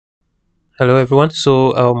Hello everyone.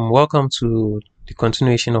 Welcome to the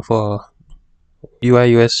continuation of our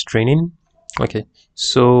UI UX training. Okay.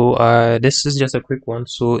 This is just a quick one.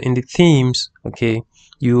 So in the themes, okay,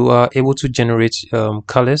 you are able to generate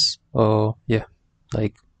colors or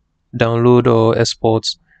like download or export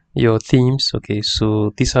your themes. Okay.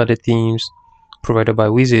 So these are the themes provided by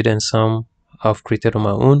Uizard, and some I've created on my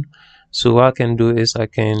own. So what I can do is I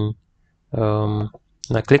can when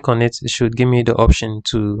I click on it, it should give me the option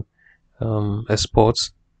to export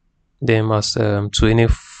them as to any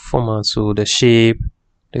format, so the shape,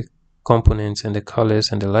 the components, and the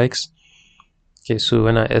colors and the likes. Okay, so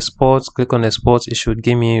when I export, click on export, it should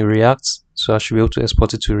give me React, so I should be able to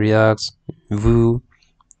export it to React, Vue,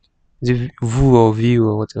 Vue or Vue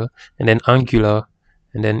or whatever, and then Angular,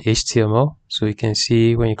 and then HTML. So you can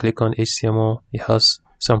see when you click on HTML, it has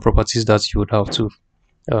some properties that you would have to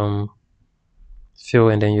um, fill,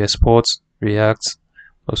 and then you export. React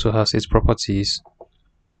also has its properties,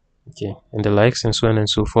 okay, and the likes, and so on and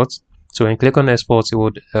so forth. So when you click on export, it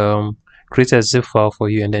would create a zip file for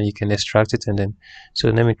you, and then you can extract it. And then, so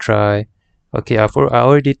let me try. Okay, I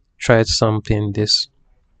already tried something this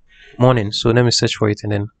morning, so let me search for it,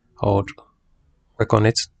 and then I'll work on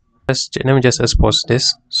it. Let me just export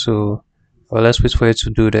this. So let's wait for it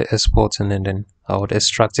to do the export, and then I would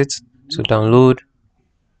extract it. So download.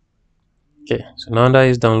 Okay, so now that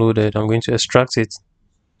is downloaded, I'm going to extract it.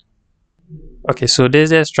 Okay, so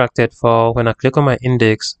there's the extracted file. When I click on my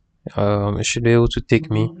index, it should be able to take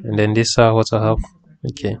me, and then this are what I have.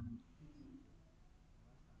 Okay.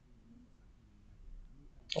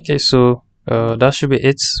 Okay, so that should be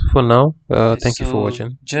it for now. Thank you for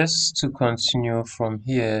watching. Just to continue from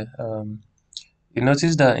here, you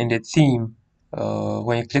notice that in the theme,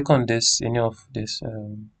 when you click on this, any of these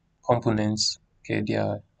components, okay, they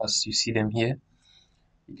are as you see them here.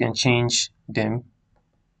 You can change them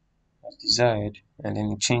as desired, and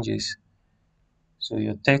then it changes. So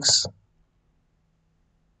your text,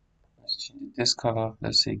 let's change the text color,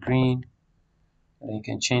 let's say green. And you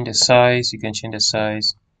can change the size,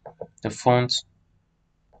 the font,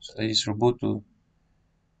 so it's Roboto.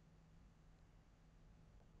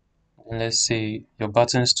 And let's say your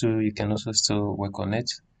buttons too, you can also still work on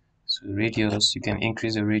it. So radius, you can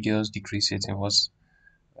increase the radius, decrease it, and what's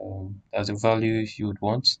that's the value you would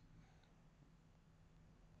want.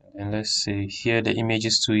 And let's say here the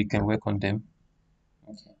images too, you can work on them.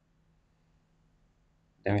 Okay.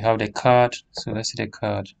 Then we have the card. So let's see the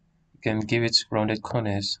card. You can give it rounded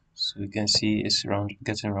corners, so you can see it's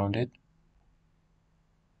getting rounded.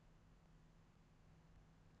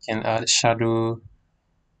 You can add shadow,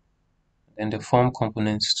 and the form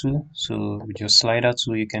components too. So with your slider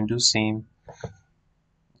too, you can do same.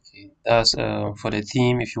 Okay, that's for the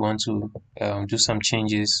theme. If you want to do some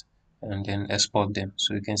changes and then export them,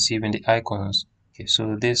 so you can see even the icons. Okay,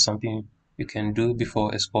 so there's something you can do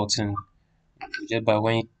before exporting. Just by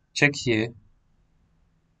when you check here, you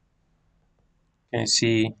can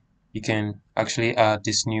see you can actually add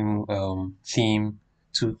this new theme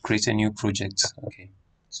to create a new project. Okay,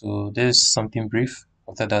 so there's something brief.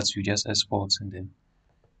 After that, you just export and then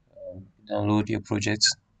download your project,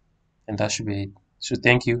 and that should be it. So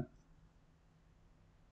thank you.